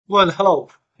Well, hello.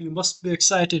 You must be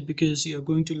excited because you're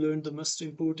going to learn the most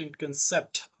important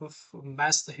concept of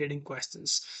match the heading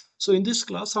questions. So in this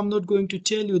class, I'm not going to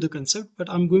tell you the concept, but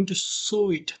I'm going to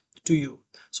show it to you.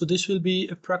 So this will be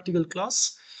a practical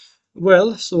class.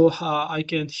 I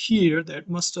can hear that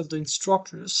most of the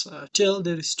instructors tell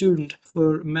their student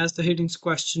for match the headings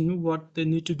question, what they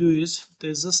need to do is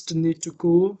they just need to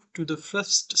go to the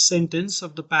first sentence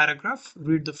of the paragraph,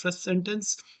 read the first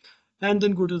sentence, and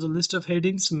then go to the list of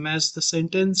headings, match the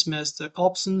sentence, match the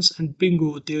options, and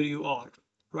bingo, there you are,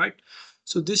 right?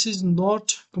 So this is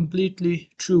not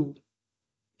completely true.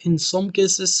 In some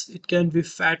cases it can be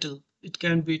fatal, it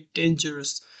can be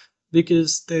dangerous,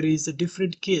 because there is a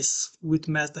different case with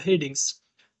match the headings.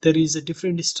 There is a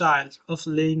different style of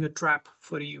laying a trap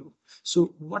for you.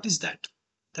 So what is that?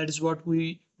 That is what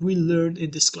we will learn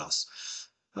in this class.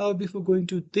 Before going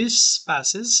to this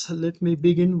passage, let me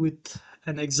begin with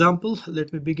an example.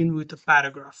 Let me begin with a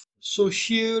paragraph. So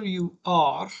here you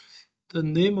are. The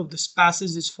name of this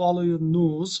passage is Follow Your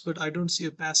Nose, but I don't see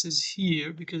a passage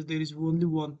here because there is only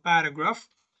one paragraph.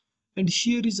 And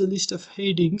here is a list of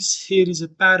headings. Here is a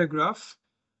paragraph.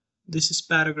 This is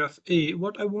paragraph A.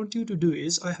 What I want you to do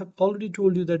is, I have already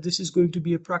told you that this is going to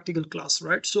be a practical class,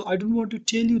 right? So I don't want to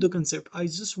tell you the concept. I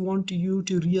just want you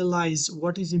to realize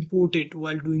what is important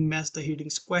while doing match the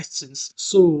headings questions.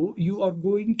 So you are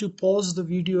going to pause the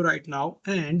video right now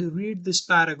and read this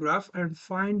paragraph and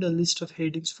find a list of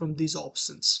headings from these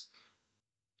options.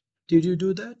 Did you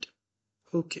do that?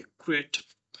 Okay, great.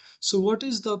 So what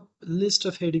is the list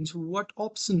of headings? What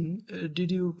option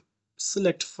did you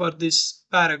select for this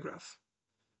paragraph?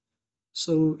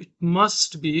 So it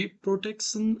must be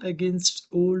protection against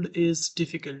old age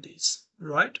difficulties,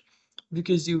 right?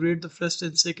 Because you read the first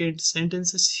and second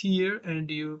sentences here and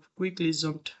you quickly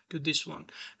jumped to this one.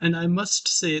 And I must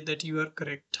say that you are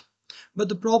correct. But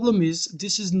the problem is,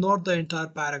 this is not the entire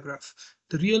paragraph.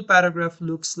 The real paragraph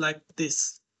looks like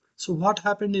this. So what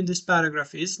happened in this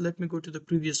paragraph is, let me go to the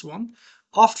previous one.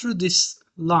 After this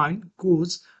line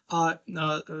goes,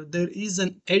 there is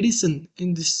an addition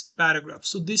in this paragraph.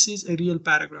 So this is a real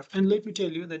paragraph. And let me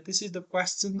tell you that this is the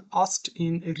question asked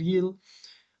in a real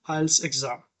IELTS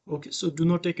exam. Okay, so do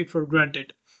not take it for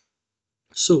granted.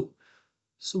 So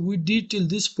we did till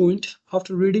this point.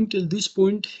 After reading till this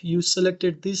point, you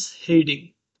selected this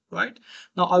heading, right?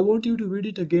 Now I want you to read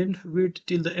it again, read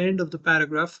till the end of the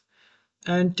paragraph,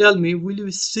 and tell me, will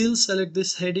you still select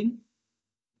this heading?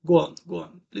 Go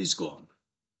on, please go on.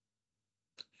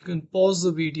 You can pause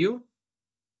the video.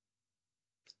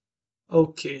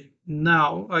 Okay,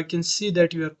 now I can see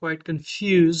that you are quite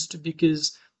confused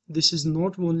because this is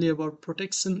not only about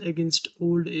protection against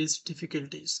old age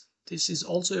difficulties. This is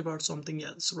also about something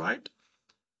else, right?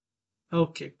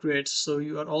 Okay, great. So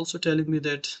you are also telling me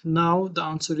that now the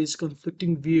answer is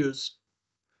conflicting views.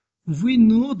 We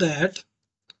know that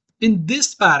in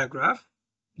this paragraph,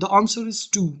 the answer is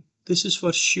 2. This is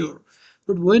for sure.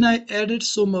 But when I added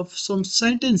some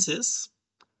sentences,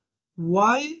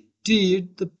 why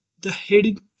did the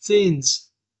heading change?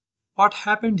 What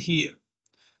happened here?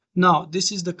 Now,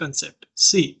 this is the concept.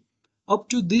 See, up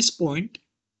to this point,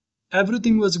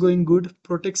 everything was going good,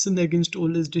 protection against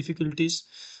old age difficulties.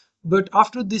 But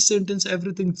after this sentence,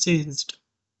 everything changed.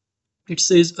 It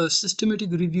says a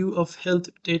systematic review of health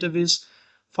database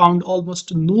found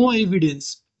almost no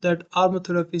evidence that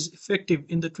aromatherapy is effective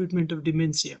in the treatment of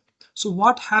dementia. So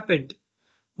what happened?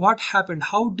 What happened?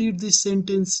 How did this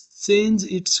sentence change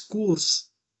its course?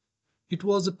 It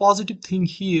was a positive thing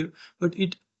here, but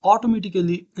it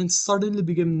automatically and suddenly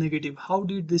became negative. How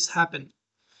did this happen?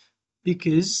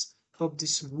 Because of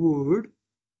this word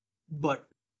but.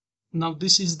 Now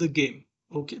this is the game.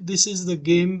 Okay, this is the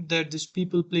game that these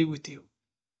people play with you.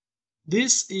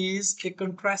 This is a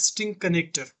contrasting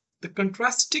connector. The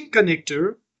contrasting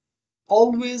connector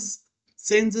always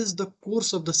changes the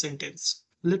course of the sentence.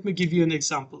 Let me give you an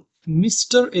example.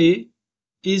 Mr. A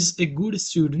is a good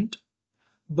student,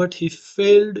 but he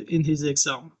failed in his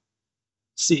exam.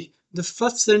 See, the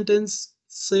first sentence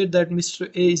said that Mr.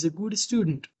 A is a good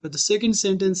student, but the second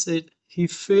sentence said he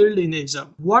failed in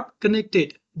exam. What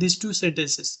connected these two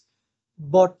sentences?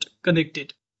 But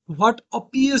connected. What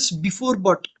appears before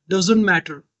but doesn't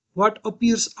matter. What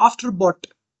appears after but,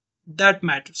 that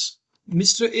matters.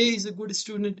 Mr. A is a good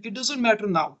student. It doesn't matter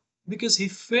now because he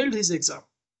failed his exam.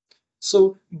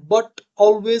 So, but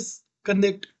always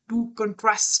connect two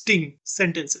contrasting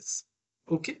sentences.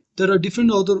 Okay, there are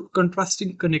different other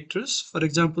contrasting connectors. For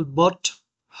example, but,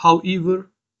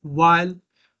 however, while,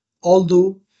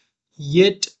 although,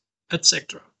 yet,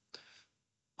 etc.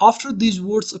 After these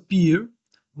words appear,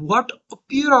 what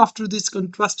appear after these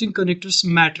contrasting connectors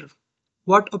matter.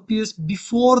 what appears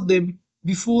before them,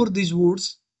 before these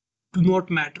words, do not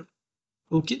matter.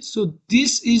 Okay, so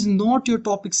this is not your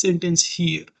topic sentence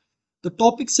here. The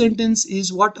topic sentence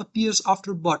is what appears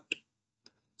after but.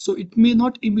 So it may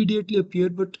not immediately appear,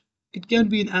 but it can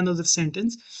be in another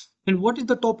sentence. And what is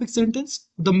the topic sentence?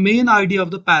 The main idea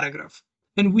of the paragraph.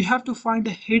 And we have to find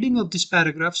a heading of this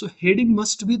paragraph. So heading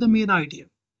must be the main idea.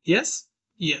 Yes?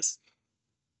 Yes.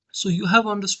 So you have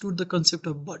understood the concept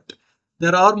of but.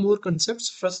 There are more concepts.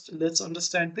 First, let's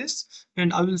understand this,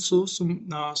 and I will show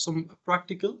some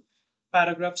practical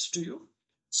paragraphs to you.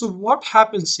 So what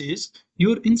happens is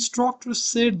your instructor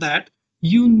said that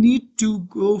you need to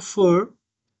go for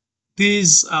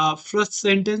this first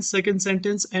sentence, second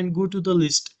sentence, and go to the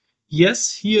list.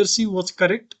 Yes, he or she was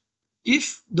correct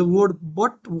if the word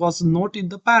but was not in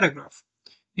the paragraph.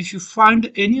 If you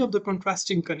find any of the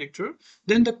contrasting connector,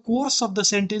 then the course of the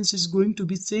sentence is going to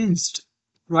be changed,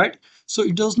 right? So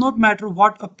it does not matter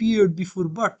what appeared before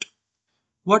but.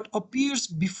 What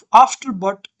appears after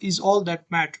but is all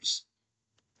that matters.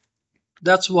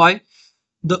 That's why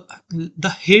the the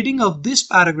heading of this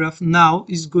paragraph now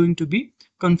is going to be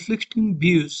conflicting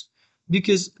views,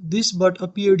 because this but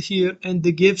appeared here and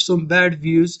they gave some bad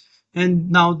views, and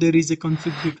now there is a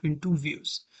conflict between two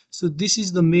views. So this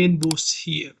is the main boss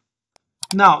here.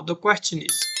 Now the question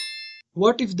is,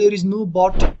 what if there is no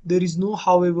but, there is no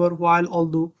however, while,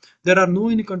 although, there are no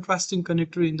any contrasting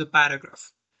connector in the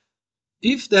paragraph?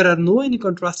 If there are no any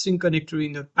contrasting connector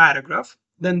in the paragraph,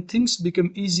 then things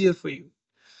become easier for you.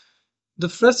 The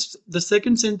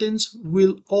second sentence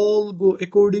will all go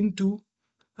according to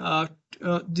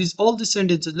these all the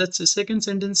sentences. Let's say second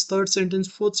sentence, third sentence,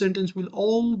 fourth sentence will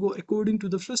all go according to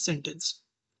the first sentence,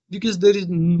 because there is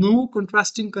no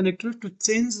contrasting connector to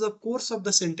change the course of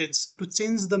the sentence, to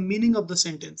change the meaning of the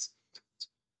sentence.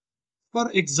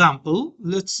 For example,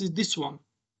 let's see this one.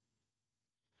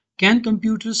 Can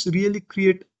computers really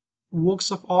create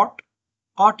works of art?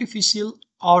 Artificial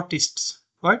artists,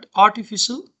 right?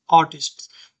 Artificial artists.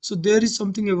 So there is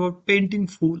something about painting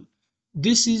fool.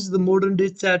 This is the modern day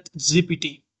chat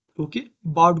GPT. Okay,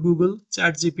 Bard, Google,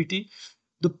 chat GPT.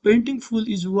 The painting fool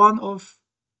is one of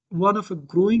a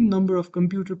growing number of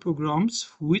computer programs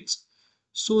which,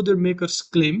 so their makers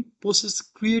claim, possess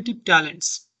creative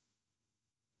talents.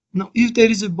 Now, if there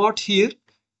is a but here,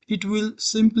 it will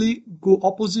simply go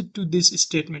opposite to this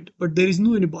statement, but there is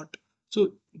no any but.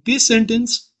 So this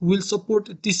sentence will support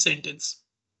this sentence.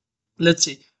 Let's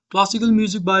say classical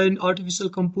music by an artificial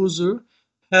composer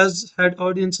has had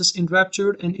audiences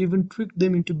enraptured and even tricked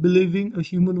them into believing a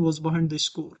human was behind the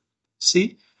score.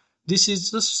 See, this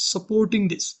is just supporting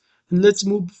this. And let's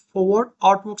move forward.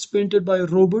 Artworks painted by a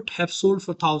robot have sold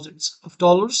for thousands of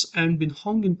dollars and been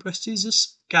hung in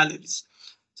prestigious galleries.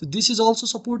 So this is also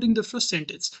supporting the first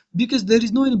sentence, because there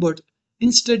is no any but.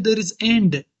 Instead, there is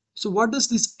and. So what does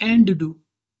this and do?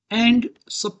 And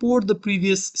support the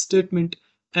previous statement,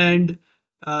 and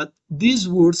these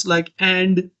words like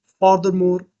and,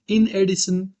 furthermore, in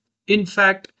addition, in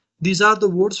fact, these are the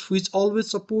words which always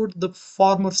support the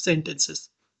former sentences.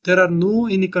 There are no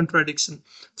any contradiction.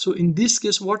 So in this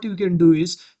case, what you can do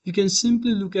is you can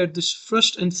simply look at this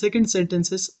first and second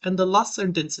sentences and the last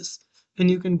sentences, and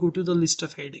you can go to the list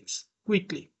of headings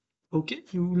quickly. Okay,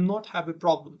 you will not have a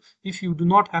problem if you do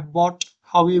not have but,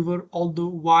 however, although,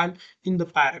 while in the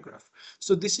paragraph.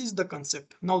 So this is the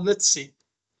concept. Now let's see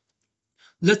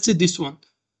this one.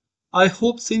 I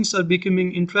hope things are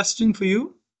becoming interesting for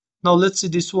you. Now let's see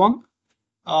this one.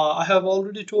 I have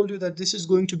already told you that this is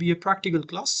going to be a practical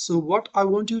class. So what I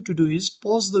want you to do is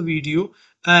pause the video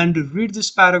and read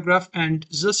this paragraph and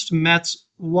just match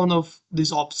one of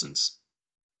these options.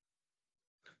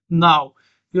 Now,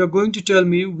 you are going to tell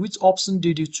me which option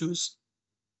did you choose?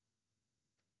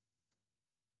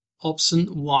 Option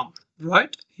 1,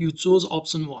 right? You chose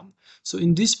option 1. So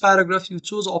in this paragraph, you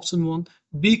chose option 1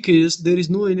 because there is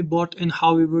no any but and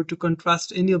however to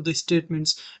contrast any of the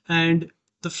statements, and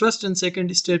the first and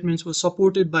second statements were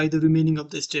supported by the remaining of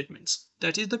the statements.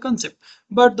 That is the concept.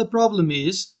 But the problem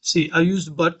is, see, I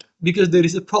used but because there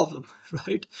is a problem,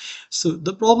 right? So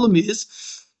the problem is,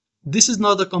 this is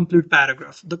not the complete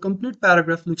paragraph. The complete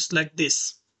paragraph looks like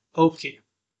this. Okay,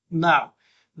 now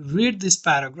read this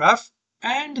paragraph,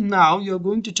 and now you're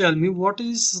going to tell me what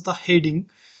is the heading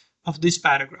of this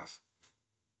paragraph.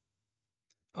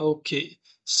 Okay,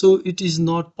 so it is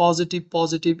not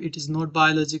positive, it is not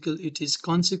biological, it is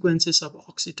consequences of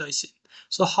oxytocin.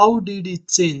 So how did it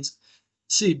change?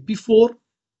 See, before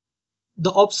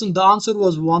the answer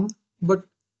was 1, but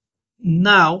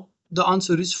now the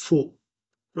answer is 4,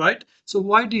 right? So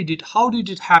how did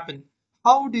it happen?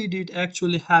 How did it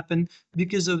actually happen?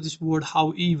 Because of this word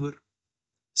however.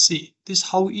 See, this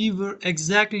however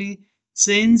exactly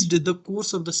changed the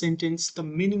course of the sentence, the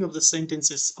meaning of the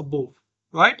sentences above,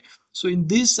 right? So in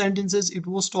these sentences, it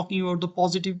was talking about the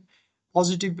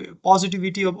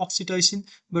positivity of oxytocin,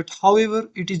 but however,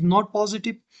 it is not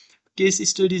positive. Case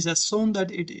studies has shown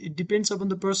that it depends upon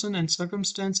the person and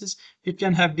circumstances. It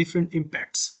can have different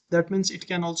impacts. That means it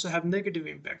can also have negative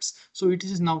impacts. So it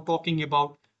is now talking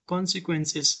about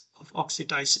consequences of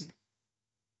oxytocin.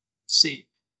 See,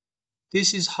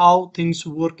 this is how things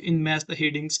work in math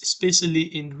headings, especially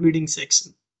in reading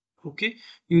section. Okay,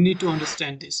 you need to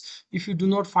understand this. If you do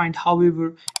not find,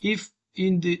 however, if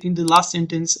in the last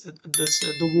sentence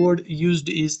the word used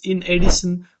is in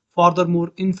addition,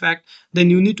 furthermore, in fact, then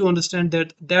you need to understand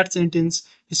that that sentence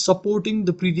is supporting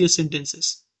the previous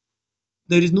sentences.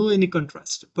 There is no any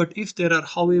contrast. But if there are,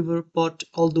 however, but,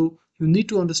 although, you need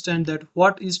to understand that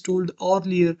what is told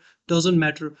earlier doesn't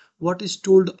matter. What is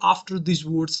told after these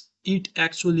words, it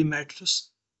actually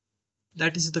matters.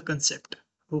 That is the concept.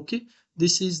 Okay,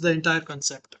 this is the entire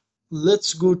concept.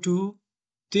 Let's go to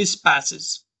this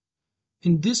passage.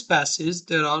 In this passage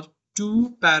there are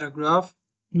two paragraphs.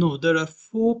 No, there are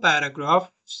four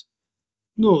paragraphs.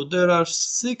 No, there are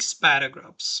six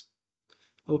paragraphs.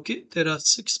 Okay, there are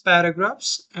six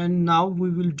paragraphs, and now we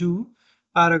will do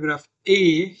paragraph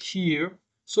A here.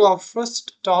 So our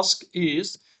first task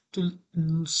is to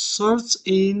search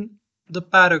in the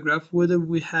paragraph whether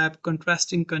we have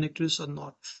contrasting connectors or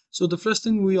not. So the first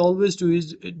thing we always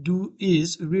do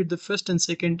is read the first and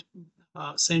second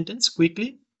sentence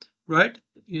quickly, right?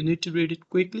 You need to read it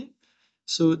quickly.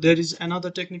 So there is another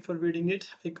technique for reading it.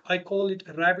 I call it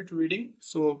rapid reading.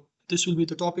 So this will be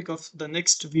the topic of the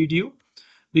next video,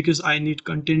 because I need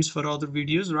contents for other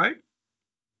videos, right?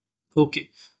 Okay,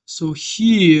 so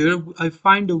here I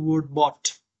find the word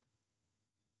but.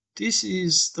 This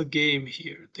is the game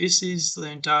here. This is the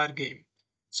entire game.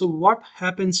 So what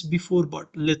happens before but?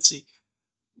 Let's see.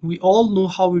 We all know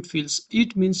how it feels.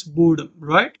 It means boredom,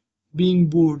 right? Being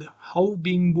bored. How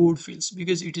being bored feels,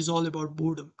 because it is all about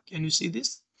boredom. Can you see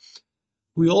this?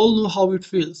 We all know how it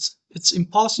feels. It's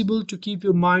impossible to keep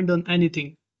your mind on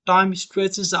anything. Time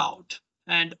stretches out,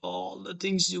 and all the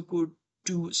things you could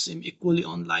do seem equally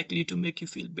unlikely to make you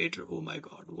feel better. Oh my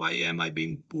god, why am I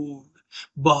being bored?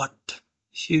 But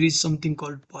here is something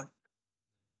called but.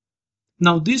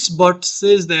 Now, this but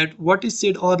says that what is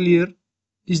said earlier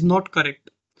is not correct.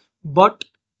 But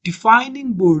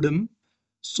defining boredom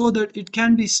so that it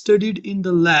can be studied in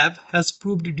the lab has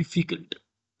proved difficult.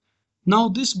 Now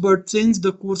this but changed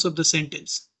the course of the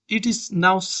sentence. It is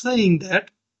now saying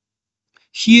that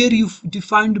here you've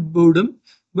defined boredom,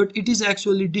 but it is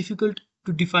actually difficult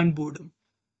to define boredom.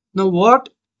 Now what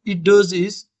it does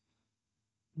is,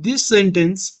 this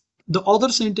sentence, the other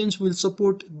sentence will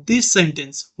support this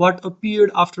sentence, what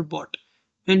appeared after but,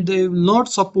 and they will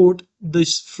not support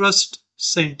this first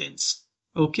sentence.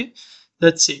 Okay,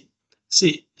 let's see.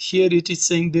 See, here it is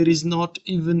saying there is not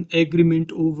even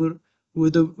agreement over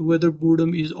whether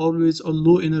boredom is always a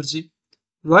low energy,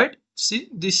 right? See,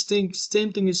 this thing,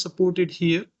 same thing is supported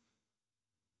here.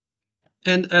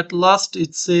 And at last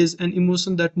it says an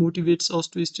emotion that motivates us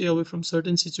to stay away from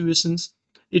certain situations.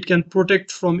 It can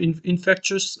protect from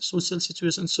infectious social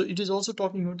situations. So it is also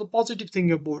talking about the positive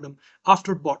thing of boredom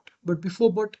after but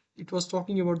before but it was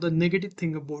talking about the negative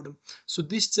thing of boredom. So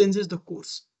this changes the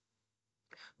course.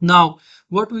 Now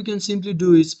what we can simply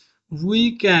do is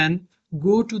we can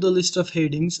go to the list of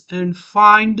headings and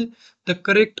find the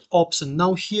correct option.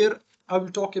 Now here I will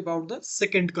talk about the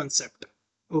second concept.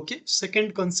 Okay,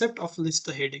 second concept of list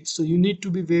the headings. So you need to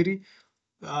be very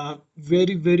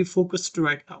focused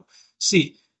right now.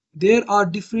 See, there are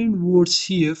different words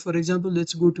here. For example,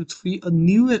 let's go to 3, a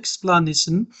new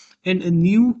explanation and a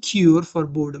new cure for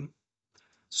boredom.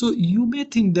 So you may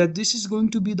think that this is going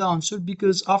to be the answer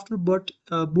because after but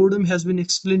boredom has been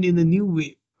explained in a new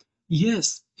way.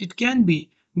 Yes, it can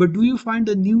be. But do you find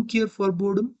a new cure for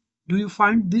boredom? Do you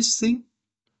find this thing?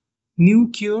 New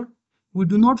cure? We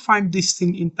do not find this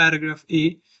thing in paragraph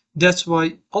A. That's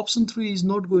why option 3 is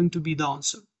not going to be the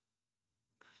answer.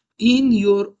 In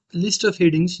your list of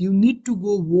headings, you need to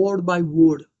go word by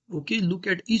word. Okay, look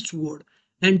at each word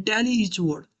and tally each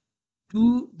word.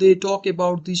 Do they talk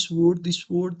about this word, this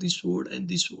word, this word, and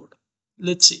this word?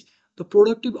 Let's see. The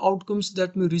productive outcomes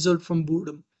that may result from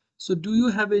boredom. So do you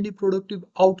have any productive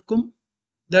outcome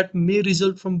that may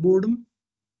result from boredom?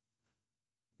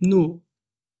 No,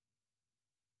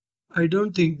 I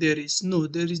don't think there is. No,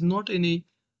 there is not any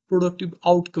productive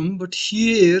outcome. But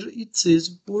here it says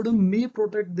boredom may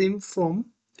protect them from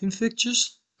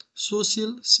infectious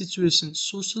social situations.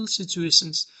 Social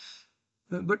situations.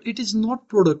 but it is not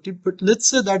productive. But let's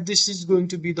say that this is going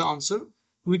to be the answer.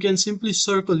 We can simply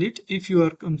circle it if you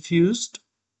are confused.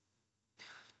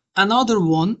 Another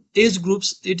one, age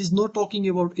groups. It is not talking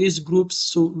about age groups,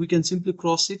 so we can simply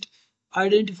cross it.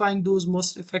 Identifying those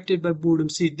most affected by boredom.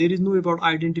 See, there is no about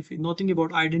nothing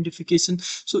about identification.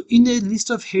 So in a list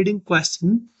of heading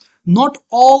question, not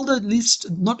all the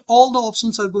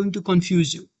options are going to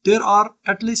confuse you. There are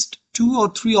at least 2 or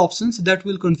 3 options that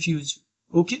will confuse you.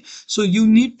 Okay, so you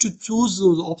need to choose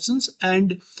those options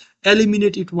and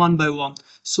eliminate it one by one.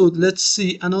 So let's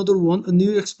see another one, a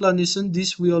new explanation.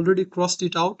 This we already crossed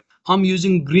it out. I'm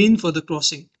using green for the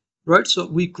crossing, right? So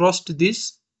we crossed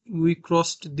this,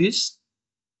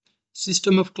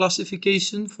 system of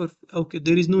classification for, okay,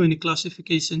 there is no any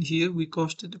classification here. We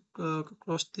crossed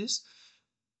this,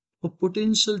 a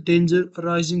potential danger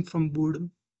arising from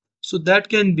boredom. So that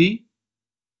can be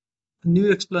a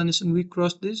new explanation. We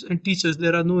crossed this, and teachers,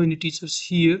 there are no any teachers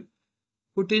here.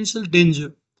 Potential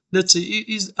danger, let's say,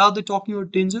 are they talking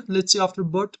about danger? Let's say after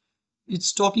but,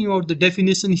 it's talking about the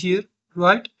definition here,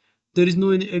 right? There is no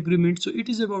any agreement, so it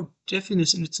is about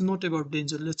definition, it's not about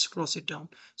danger. Let's cross it down.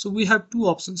 So we have 2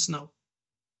 options now.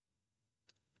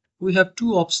 We have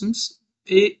 2 options,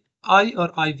 a, I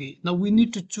or IV. Now we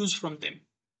need to choose from them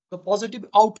the positive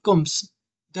outcomes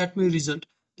that may result.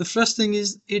 The first thing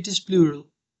is it is plural,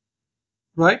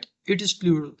 right? It is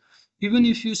plural. Even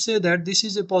if you say that this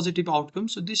is a positive outcome,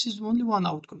 so this is only one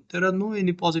outcome. There are no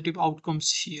any positive outcomes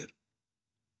here.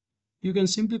 You can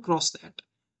simply cross that.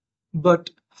 But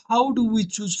how do we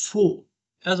choose 4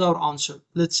 as our answer?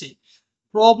 Let's see.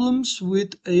 Problems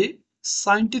with a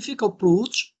scientific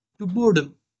approach to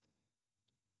boredom.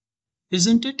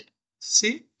 Isn't it?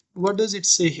 See, what does it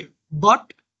say here?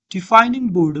 But defining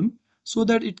boredom so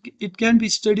that it can be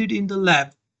studied in the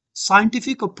lab.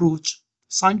 Scientific approach.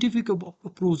 Scientific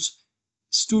approach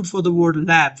stood for the word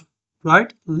lab,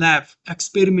 right? Lab,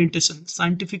 experimentation,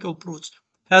 scientific approach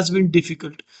has been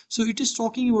difficult. So it is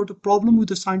talking about a problem with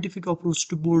the scientific approach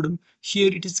to boredom.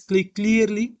 Here it is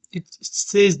clearly, it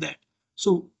says that.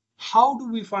 So how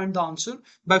do we find the answer?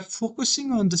 By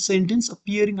focusing on the sentence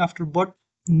appearing after but,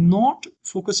 not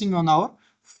focusing on our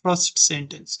first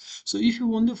sentence. So if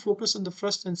you only focus on the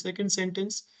first and second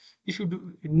sentence, if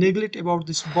you neglect about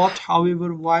this but,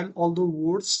 however, while, although,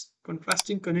 words,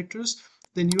 contrasting connectors,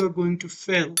 then you are going to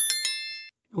fail.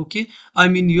 Okay, I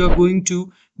mean, you are going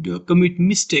to commit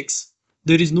mistakes.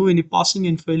 There is no any passing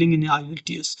and failing in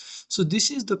IELTS. So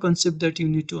this is the concept that you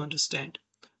need to understand.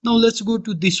 Now let's go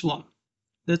to this one.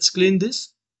 Let's clean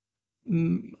this.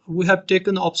 We have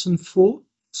taken option 4.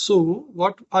 So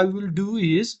what I will do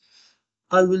is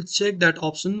I will check that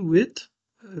option with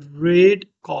red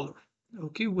color.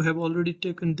 Okay, we have already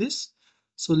taken this.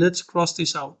 So let's cross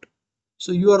this out.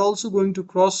 So you are also going to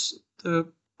cross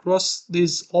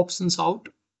these options out,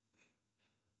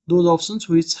 those options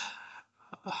which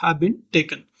have been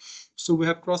taken. So we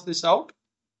have crossed this out.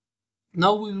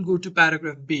 Now we will go to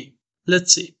paragraph B.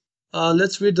 Let's see.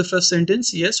 Let's read the first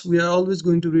sentence. Yes, we are always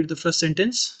going to read the first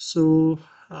sentence. So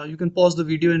you can pause the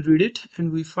video and read it.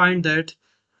 And we find that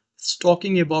it's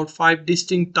talking about 5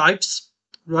 distinct types,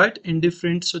 right? In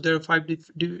different, so there are 5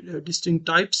 distinct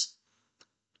types.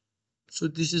 So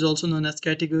this is also known as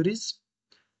categories.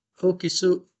 Okay,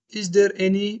 so is there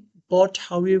any but,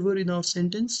 however, in our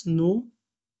sentence? No.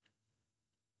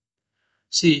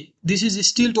 See, this is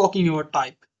still talking about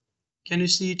type. Can you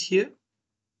see it here?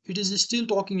 It is still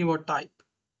talking about type.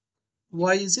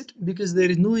 Why is it? Because there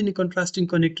is no any contrasting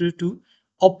connector to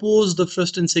oppose the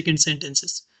first and second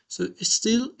sentences. So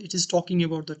still it is talking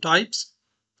about the types.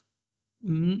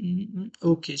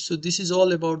 Okay, so this is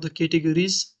all about the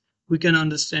categories. We can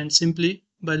understand simply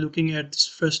by looking at this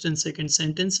first and second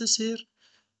sentences here.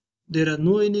 There are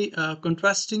no any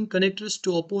contrasting connectors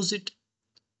to oppose it.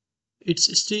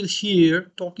 It's still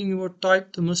here talking about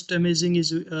type. The most amazing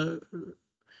is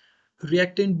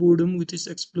reactant boredom with its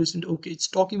explosion. Okay, it's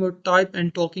talking about type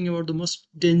and talking about the most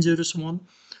dangerous one.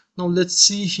 Now let's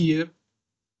see here.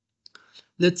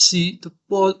 Let's see the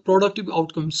productive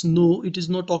outcomes. No, it is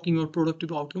not talking about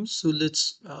productive outcomes. So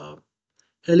let's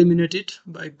eliminate it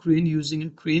by green, using a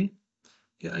green.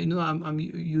 Yeah, I know I'm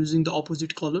using the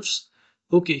opposite colors.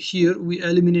 Okay, here we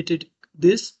eliminated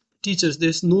this. Teachers,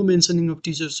 there's no mentioning of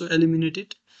teachers, so eliminate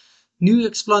it. New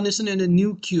explanation and a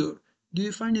new cure. Do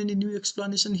you find any new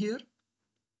explanation here?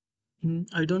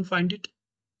 I don't find it.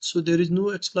 So there is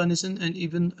no explanation and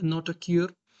even not a cure.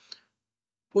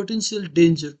 Potential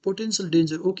danger.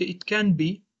 Okay, it can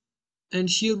be. And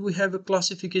here we have a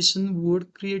classification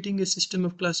word, creating a system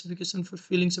of classification for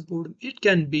feelings of boredom. It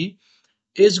can be.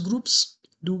 Age groups.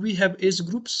 Do we have age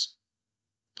groups?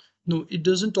 No, it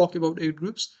doesn't talk about age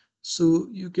groups, so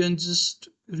you can just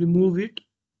remove it.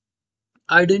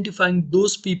 Identifying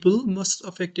those people most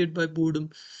affected by boredom.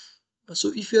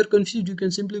 So if you are confused, you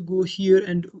can simply go here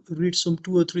and read some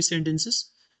 2 or 3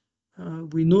 sentences.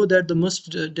 We know that the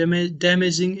most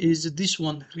damaging is this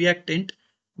one, reactant,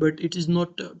 but it is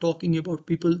not talking about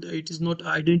people. It is not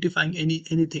identifying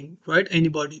anything, right?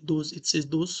 Anybody. Those, it says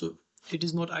those, so it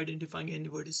is not identifying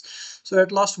anybody's. So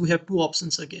at last we have 2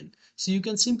 options again. So you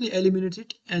can simply eliminate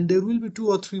it, and there will be 2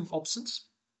 or 3 options.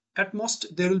 At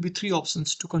most, there will be 3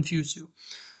 options to confuse you.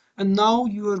 And now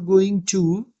you are going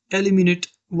to eliminate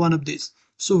one of these.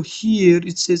 So here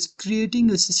it says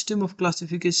creating a system of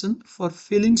classification for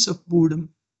feelings of boredom.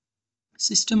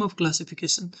 System of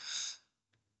classification.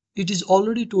 It is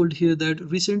already told here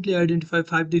that recently identified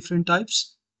 5 different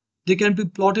types. They can be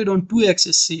plotted on 2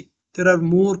 axes. See, there are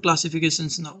more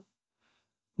classifications now.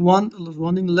 One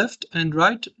running left and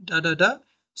right, da da da.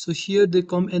 So here they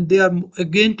come and they are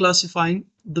again classifying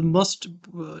the most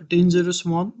dangerous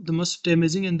one, the most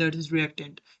damaging, and that is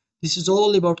reactant. This is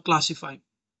all about classifying.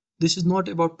 This is not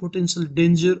about potential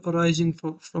danger arising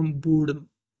from boredom,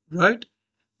 right?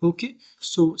 Okay,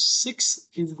 so 6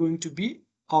 is going to be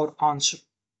our answer.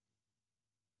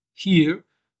 Here,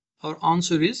 our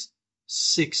answer is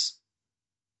 6.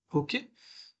 Okay,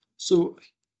 so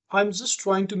I'm just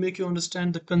trying to make you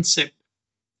understand the concept.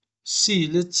 See,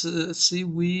 let's see,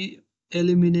 we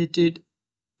eliminated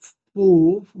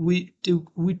 4, we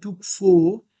took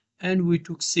 4 and we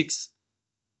took 6.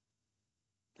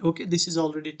 Okay, this is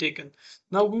already taken.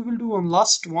 Now we will do one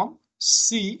last one.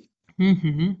 See,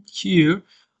 here,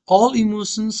 all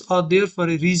emotions are there for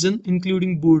a reason,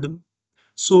 including boredom.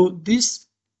 So this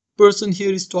person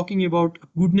here is talking about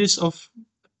goodness of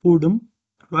boredom,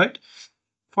 right?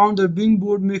 Found that being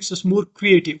bored makes us more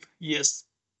creative. Yes,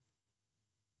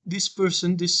 this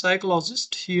person, this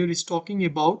psychologist here, is talking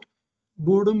about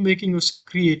boredom making us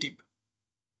creative.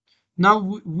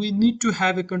 Now we need to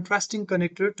have a contrasting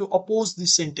connector to oppose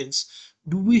this sentence.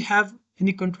 Do we have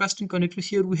any contrasting connector?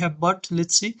 Here we have but.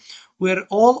 Let's see. We're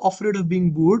all afraid of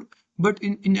being bored, but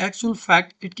in actual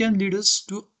fact it can lead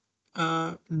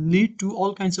to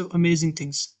all kinds of amazing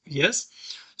things. Yes.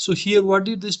 So here what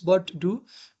did this but do?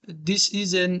 This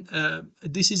is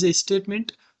a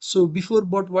statement. So before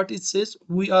but, what it says,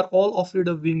 we are all afraid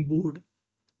of being bored.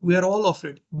 We are all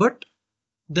afraid, but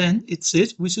then it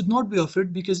says we should not be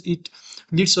afraid because it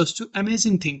leads us to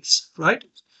amazing things, right?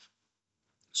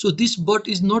 So this but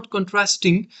is not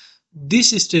contrasting this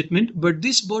statement, but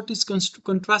this but is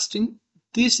contrasting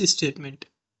this statement,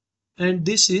 and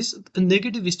this is a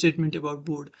negative statement about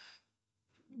bored.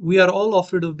 We are all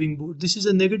afraid of being bored. This is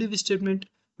a negative statement,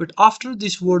 but after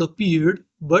this word appeared,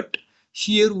 but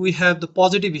here we have the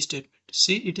positive statement.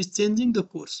 See, it is changing the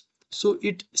course. So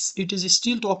it is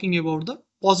still talking about the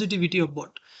positivity of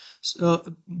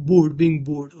bored, being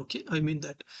bored. Okay, I mean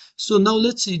that. So now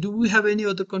let's see, do we have any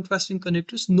other contrasting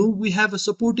connectors? No, we have a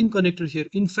supporting connector here.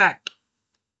 In fact,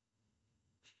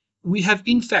 we have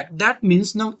in fact. That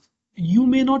means now you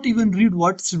may not even read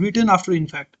what's written after in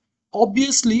fact.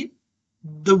 Obviously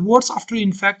the words after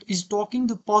in fact is talking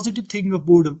the positive thing of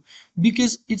boredom,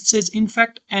 because it says in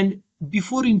fact, and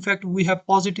before in fact we have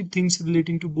positive things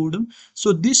relating to boredom.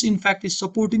 So this in fact is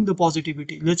supporting the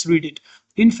positivity. Let's read it.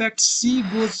 In fact, C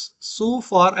goes so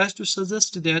far as to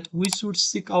suggest that we should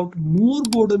seek out more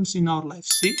boredoms in our lives.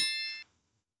 See,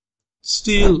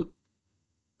 still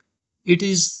it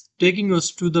is taking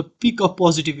us to the peak of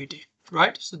positivity,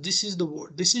 right? So this is the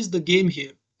word, this is the game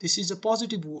here. This is a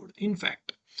positive word. In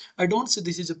fact, I don't say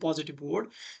this is a positive word.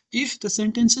 If the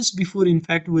sentences before in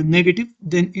fact were negative,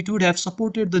 then it would have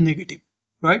supported the negative,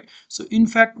 right? So in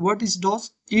fact, what it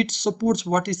does, it supports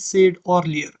what is said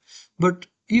earlier. But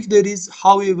if there is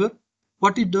however,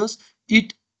 what it does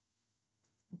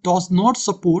not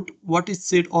support what is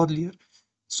said earlier.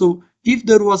 So if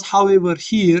there was however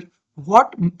here,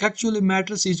 what actually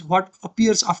matters is what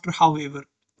appears after however.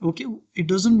 Okay, it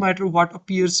doesn't matter what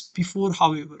appears before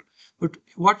however, but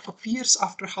what appears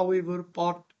after however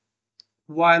part,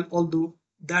 while although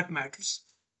that matters.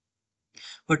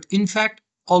 But in fact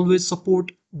always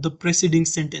support the preceding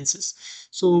sentences.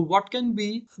 So what can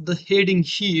be the heading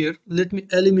here? Let me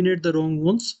eliminate the wrong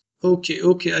ones.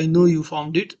 Okay, I know you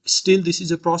found it. Still, this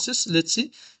is a process. Let's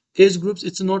see. Age groups,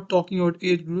 it's not talking about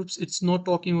age groups. It's not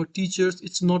talking about teachers.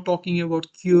 It's not talking about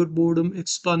cure, boredom,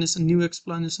 explanation, new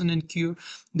explanation, and cure.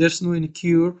 There's no any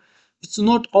cure. It's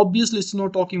not, obviously, it's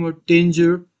not talking about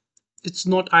danger. It's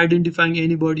not identifying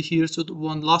anybody here. So the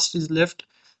one last is left.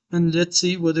 And let's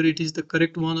see whether it is the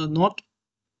correct one or not.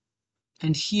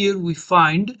 And here we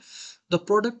find the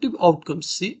productive outcomes.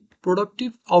 See,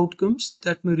 productive outcomes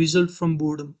that may result from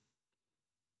boredom.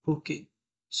 Okay,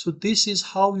 so this is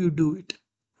how you do it.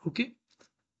 Okay,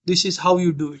 this is how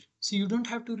you do it. See, you don't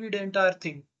have to read the entire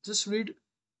thing. Just read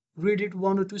it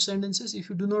one or two sentences. If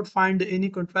you do not find any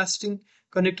contrasting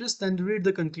connectors, then read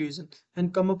the conclusion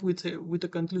and come up with a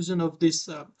conclusion of this.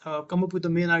 Come up with the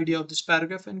main idea of this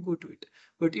paragraph and go to it.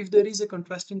 But if there is a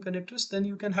contrasting connectors, then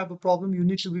you can have a problem. You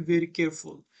need to be very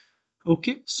careful.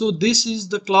 Okay, so this is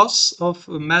the class of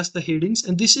match the headings,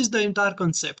 and this is the entire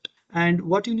concept. And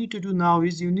what you need to do now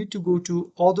is you need to go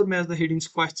to other match the headings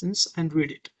questions and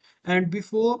read it. And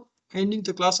before ending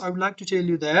the class, I would like to tell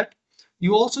you that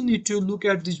you also need to look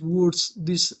at these words,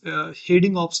 these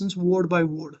heading options word by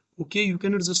word. Okay, you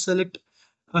cannot just select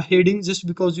a heading just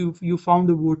because you found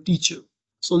the word teacher.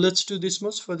 So let's do this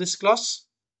much for this class.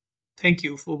 Thank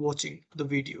you for watching the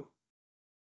video.